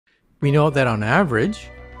We know that on average,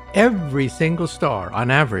 every single star, on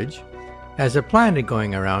average, has a planet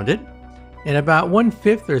going around it, and about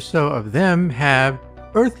 1/5 or so of them have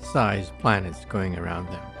Earth-sized planets going around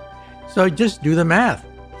them. So just do the math.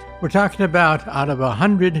 We're talking about out of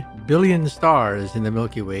 100 billion stars in the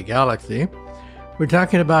Milky Way galaxy, we're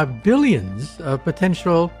talking about billions of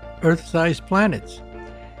potential Earth-sized planets.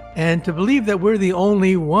 And to believe that we're the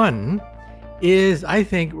only one is, I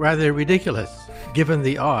think, rather ridiculous, given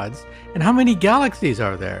the odds. And how many galaxies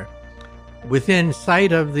are there? Within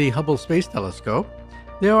sight of the Hubble Space Telescope,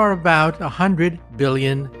 there are about 100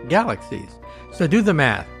 billion galaxies. So do the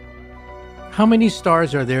math. How many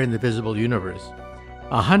stars are there in the visible universe?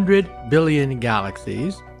 100 billion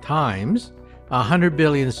galaxies times 100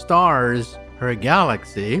 billion stars per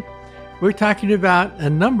galaxy. We're talking about a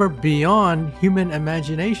number beyond human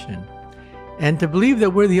imagination. And to believe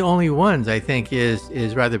that we're the only ones, I think,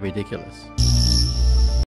 is rather ridiculous.